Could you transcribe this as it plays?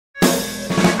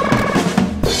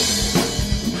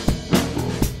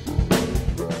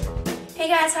Hey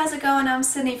guys, how's it going? I'm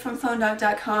Sydney from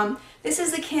PhoneDoc.com. This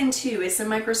is the Kin 2. It's a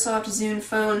Microsoft Zune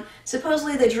phone,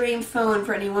 supposedly the dream phone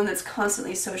for anyone that's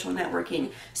constantly social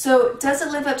networking. So does it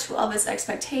live up to all of its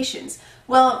expectations?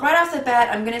 Well, right off the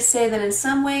bat, I'm going to say that in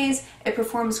some ways it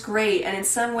performs great, and in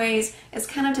some ways it's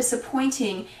kind of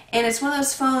disappointing, and it's one of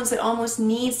those phones that almost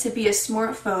needs to be a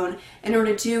smartphone in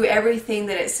order to do everything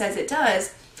that it says it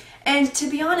does. And to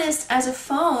be honest, as a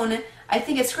phone, I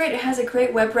think it's great. It has a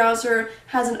great web browser,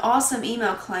 has an awesome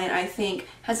email client, I think,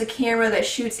 has a camera that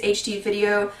shoots HD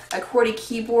video, a QWERTY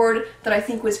keyboard that I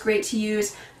think was great to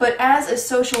use, but as a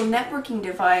social networking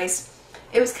device,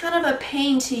 it was kind of a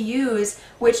pain to use,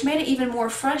 which made it even more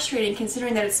frustrating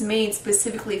considering that it's made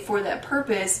specifically for that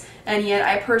purpose, and yet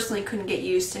I personally couldn't get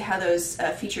used to how those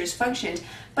features functioned.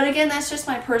 But again, that's just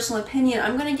my personal opinion.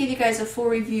 I'm going to give you guys a full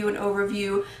review and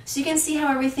overview so you can see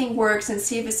how everything works and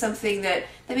see if it's something that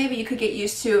maybe you could get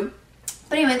used to.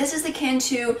 But anyway, this is the Kin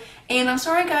 2, and I'm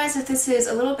sorry guys if this is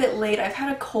a little bit late. I've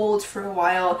had a cold for a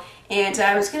while, and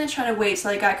I was going to try to wait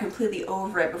till I got completely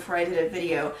over it before I did a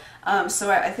video.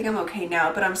 So I think I'm okay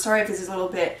now, but I'm sorry if this is a little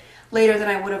bit later than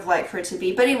I would have liked for it to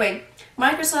be. But anyway,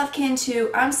 Microsoft Kin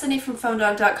 2, I'm Sydney from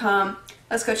PhoneDoc.com.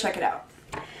 Let's go check it out.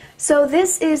 So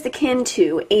this is the Kin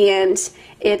 2, and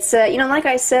it's, you know, like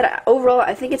I said, overall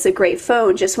I think it's a great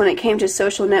phone. Just when it came to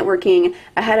social networking,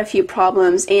 I had a few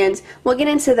problems, and we'll get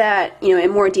into that, you know, in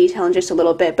more detail in just a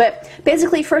little bit. But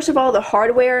basically, first of all, the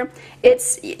hardware,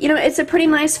 it's, you know, it's a pretty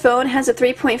nice phone. It has a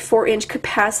 3.4-inch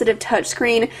capacitive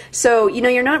touchscreen, so, you know,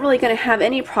 you're not really going to have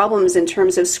any problems in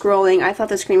terms of scrolling. I thought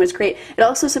the screen was great. It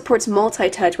also supports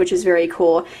multi-touch, which is very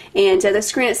cool, and the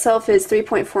screen itself is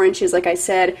 3.4 inches, like I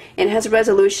said, and has a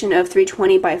resolution of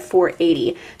 320 by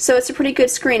 480. So it's a pretty good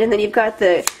screen, and then you've got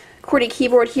the QWERTY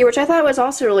keyboard here, which I thought was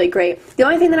also really great. The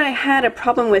only thing that I had a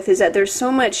problem with is that there's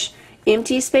so much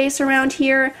empty space around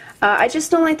here. I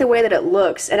just don't like the way that it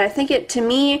looks, and I think to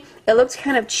me, it looks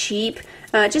kind of cheap,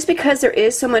 just because there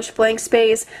is so much blank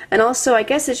space, and also I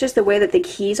guess it's just the way that the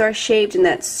keys are shaped in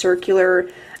that circular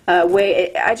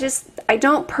way. I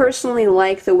don't personally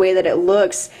like the way that it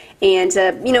looks, and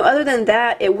you know, other than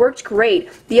that, it worked great.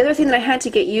 The other thing that I had to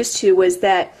get used to was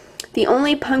that the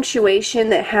only punctuation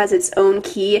that has its own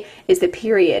key is the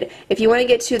period. If you want to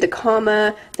get to the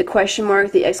comma, the question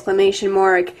mark, the exclamation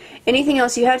mark, anything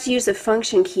else, you have to use the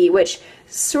function key, which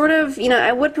sort of, you know,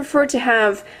 I would prefer to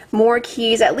have more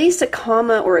keys, at least a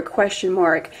comma or a question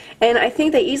mark. And I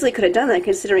think they easily could have done that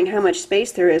considering how much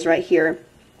space there is right here.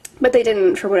 But they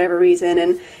didn't for whatever reason,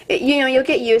 and you know, you'll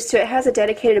get used to it. It has a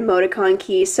dedicated emoticon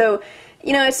key, so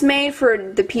you know, it's made for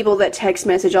the people that text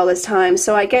message all this time,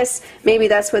 so I guess maybe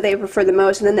that's what they prefer the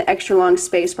most, and then the extra long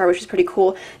space bar, which is pretty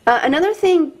cool. Another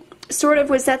thing sort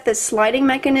of was that the sliding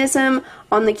mechanism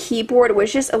on the keyboard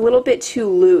was just a little bit too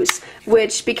loose,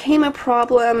 which became a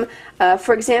problem.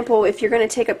 For example, if you're going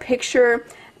to take a picture,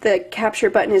 the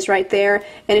capture button is right there,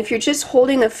 and if you're just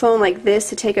holding the phone like this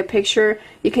to take a picture,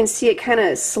 you can see it kind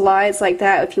of slides like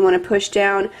that if you want to push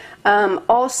down.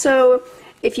 Also,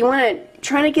 if you want to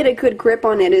try to get a good grip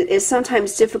on it, is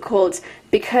sometimes difficult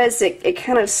because it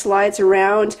kind of slides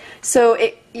around, so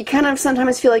you kind of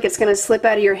sometimes feel like it's going to slip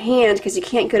out of your hand because you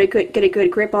can't get a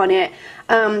good grip on it.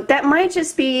 That might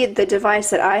just be the device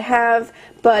that I have,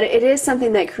 but it is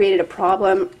something that created a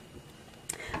problem.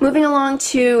 Moving along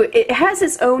to, it has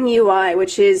its own UI,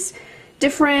 which is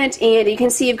different, and you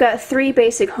can see you've got 3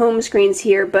 basic home screens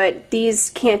here, but these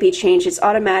can't be changed. It's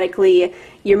automatically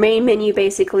your main menu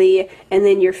basically, and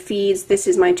then your feeds. This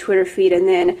is my Twitter feed, and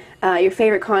then your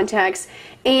favorite contacts.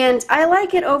 And I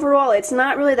like it overall. It's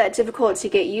not really that difficult to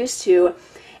get used to.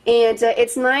 And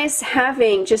it's nice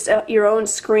having just your own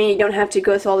screen. You don't have to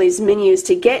go through all these menus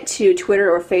to get to Twitter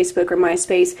or Facebook or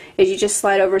MySpace, as you just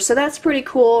slide over. So that's pretty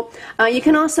cool. You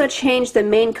can also change the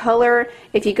main color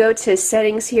if you go to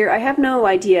settings here. I have no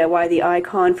idea why the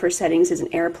icon for settings is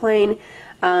an airplane.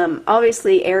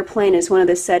 Obviously airplane is one of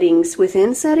the settings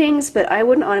within settings, but I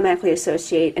wouldn't automatically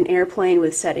associate an airplane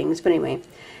with settings. But anyway,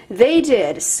 they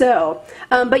did. So,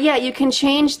 but yeah, you can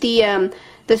change the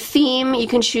theme. You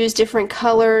can choose different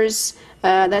colors.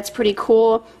 That's pretty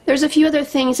cool. There's a few other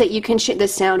things that you can the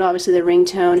sound, obviously the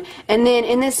ringtone. And then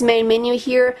in this main menu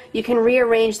here, you can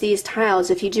rearrange these tiles.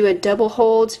 If you do a double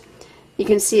hold, you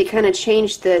can see it kind of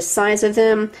changed the size of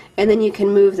them, and then you can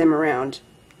move them around.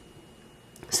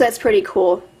 So that's pretty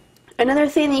cool. Another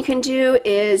thing that you can do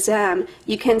is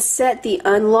you can set the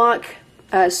unlock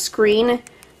screen.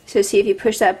 So see if you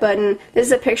push that button. This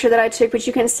is a picture that I took, but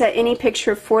you can set any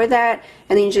picture for that,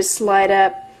 and then you just slide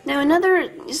up Now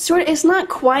another sort of, it's not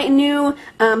quite new,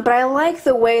 but I like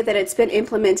the way that it's been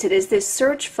implemented, is this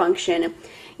search function.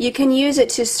 You can use it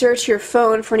to search your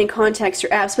phone for any contacts or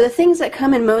apps, but the things that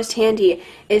come in most handy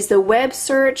is the web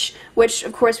search, which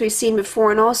of course we've seen before,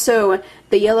 and also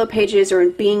the Yellow Pages or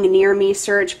Being Near Me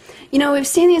search. You know, we've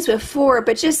seen these before,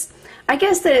 but just, I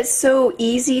guess that it's so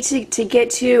easy to get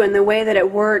to, and the way that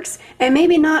it works, and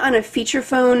maybe not on a feature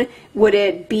phone would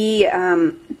it be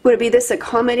this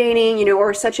accommodating, you know,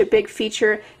 or such a big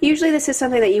feature. Usually this is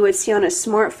something that you would see on a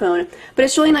smartphone, but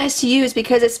it's really nice to use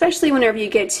because especially whenever you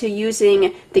get to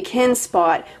using the Kin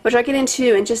Spot, which I'll get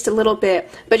into in just a little bit,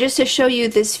 but just to show you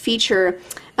this feature,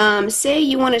 say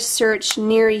you want to search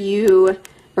near you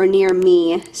or near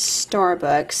me,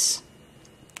 Starbucks,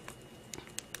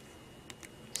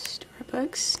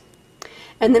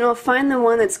 and then it'll find the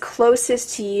one that's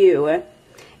closest to you,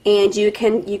 and you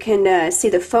can see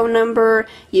the phone number,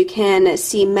 you can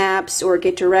see maps or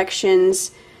get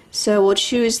directions. So we'll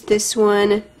choose this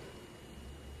one,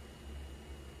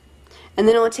 and then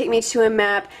it'll take me to a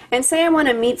map, and say I want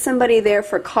to meet somebody there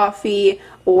for coffee,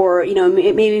 or you know,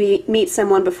 maybe meet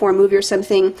someone before a movie or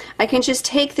something. I can just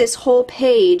take this whole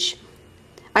page.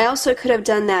 I also could have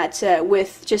done that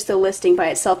with just the listing by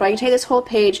itself, but I can take this whole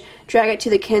page, drag it to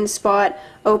the Kin Spot,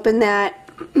 open that,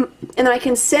 and then I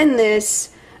can send this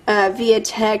via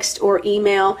text or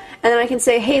email, and then I can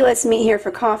say, hey, let's meet here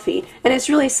for coffee. And it's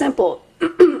really simple.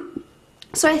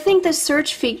 So I think this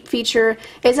search feature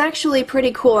is actually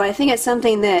pretty cool. I think it's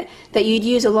something that you'd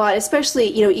use a lot, especially,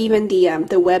 you know, even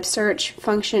the web search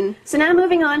function. So now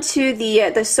moving on to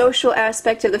the social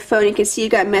aspect of the phone, you can see you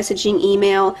got messaging,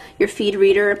 email, your feed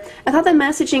reader. I thought the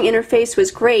messaging interface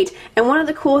was great, and one of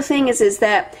the cool things is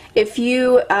that if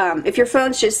your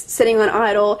phone's just sitting on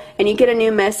idle and you get a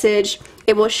new message,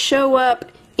 it will show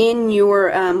up in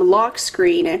your lock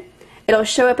screen. It'll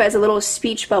show up as a little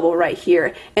speech bubble right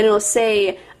here, and it'll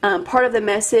say part of the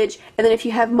message, and then if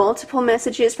you have multiple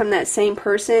messages from that same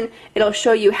person, it'll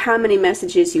show you how many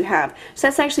messages you have. So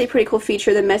that's actually a pretty cool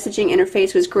feature. The messaging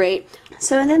interface was great.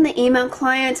 So and then the email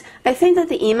client, I think that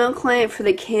the email client for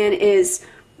the Kin is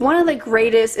one of the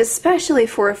greatest, especially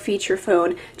for a feature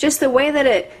phone. Just the way that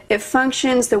it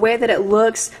functions, the way that it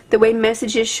looks, the way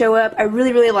messages show up, I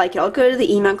really, really like it. I'll go to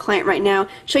the email client right now,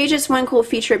 show you just one cool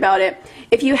feature about it.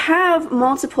 If you have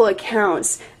multiple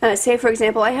accounts, say for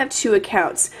example, I have 2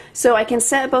 accounts, so I can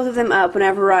set both of them up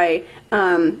whenever I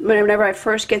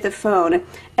first get the phone,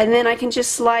 and then I can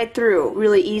just slide through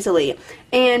really easily.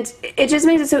 And it just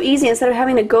makes it so easy instead of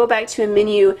having to go back to a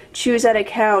menu, choose that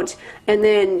account, and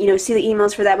then, you know, see the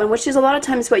emails for that one, which is a lot of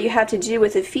times what you have to do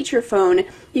with a feature phone.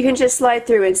 You can just slide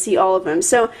through and see all of them.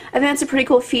 So I think that's a pretty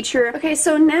cool feature. Okay,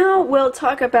 so now we'll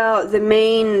talk about the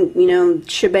main, you know,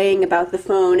 shebang about the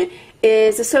phone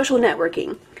is the social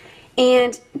networking.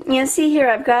 And you can see here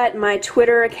I've got my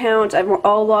Twitter account. I'm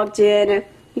all logged in.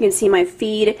 You can see my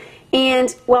feed.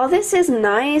 And while this is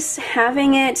nice,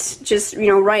 having it just, you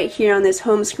know, right here on this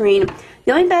home screen,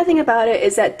 the only bad thing about it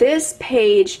is that this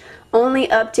page only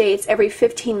updates every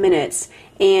 15 minutes,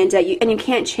 and you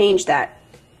can't change that.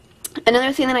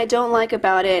 Another thing that I don't like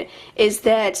about it is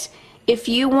that if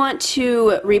you want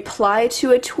to reply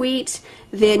to a tweet,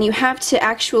 then you have to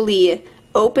actually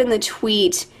open the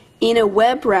tweet in a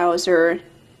web browser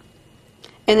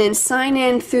and then sign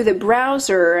in through the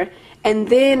browser and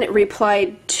then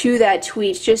reply to that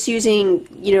tweet just using,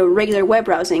 you know, regular web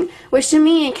browsing, which to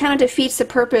me kind of defeats the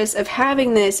purpose of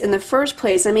having this in the first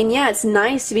place. I mean, yeah, it's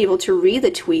nice to be able to read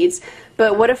the tweets,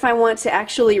 but what if I want to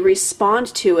actually respond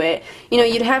to it? You know,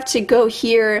 you'd have to go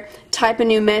here, type a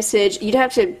new message, you'd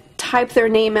have to type their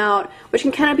name out, which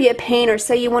can kind of be a pain, or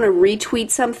say you want to retweet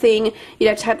something, you'd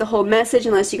have to type the whole message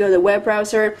unless you go to the web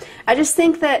browser. I just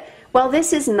think that while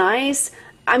this is nice,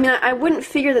 I mean, I wouldn't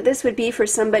figure that this would be for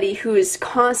somebody who's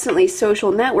constantly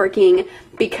social networking,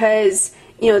 because,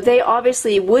 you know, they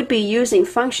obviously would be using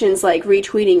functions like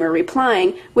retweeting or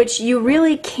replying, which you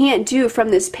really can't do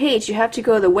from this page. You have to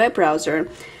go to the web browser.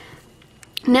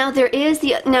 Now there is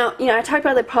you know, I talked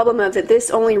about the problem of that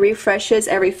this only refreshes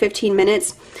every 15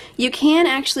 minutes. You can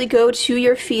actually go to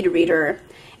your feed reader,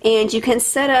 and you can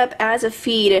set up as a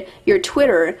feed your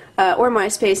Twitter or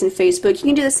MySpace and Facebook. You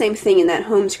can do the same thing in that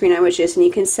home screen I was just, and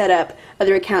you can set up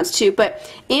other accounts too. But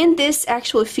in this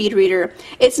actual feed reader,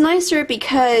 it's nicer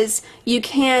because you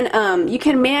can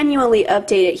manually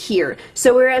update it here.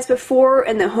 So whereas before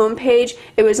in the home page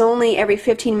it was only every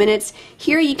 15 minutes,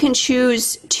 here you can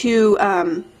choose to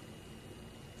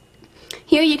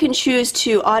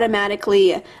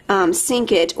automatically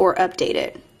sync it or update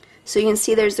it. So you can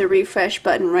see there's the refresh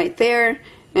button right there,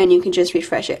 and you can just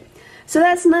refresh it. So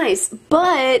that's nice,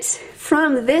 but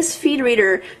from this feed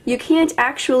reader, you can't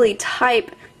actually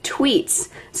type tweets.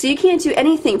 So you can't do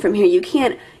anything from here. You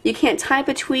can't type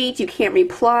a tweet, you can't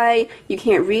reply, you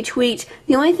can't retweet.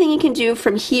 The only thing you can do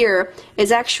from here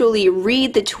is actually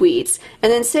read the tweets. And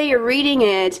then say you're reading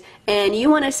it and you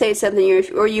want to say something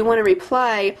or you want to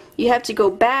reply, you have to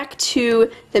go back to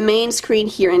the main screen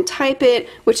here and type it,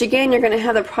 which again you're going to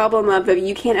have the problem of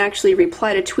you can't actually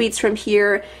reply to tweets from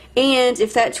here. And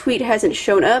if that tweet hasn't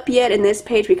shown up yet in this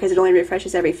page because it only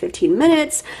refreshes every 15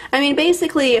 minutes, I mean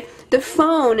basically the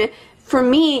phone, for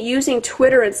me, using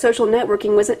Twitter and social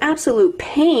networking was an absolute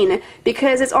pain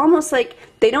because it's almost like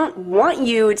they don't want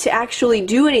you to actually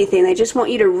do anything. They just want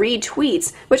you to read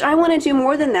tweets, which I want to do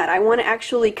more than that. I want to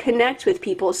actually connect with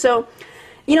people. So,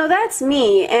 you know, that's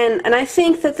me, and I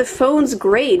think that the phone's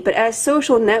great, but as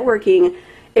social networking,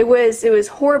 it was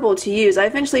horrible to use. I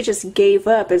eventually just gave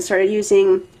up and started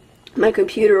using my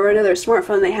computer or another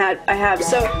smartphone I have.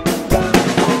 So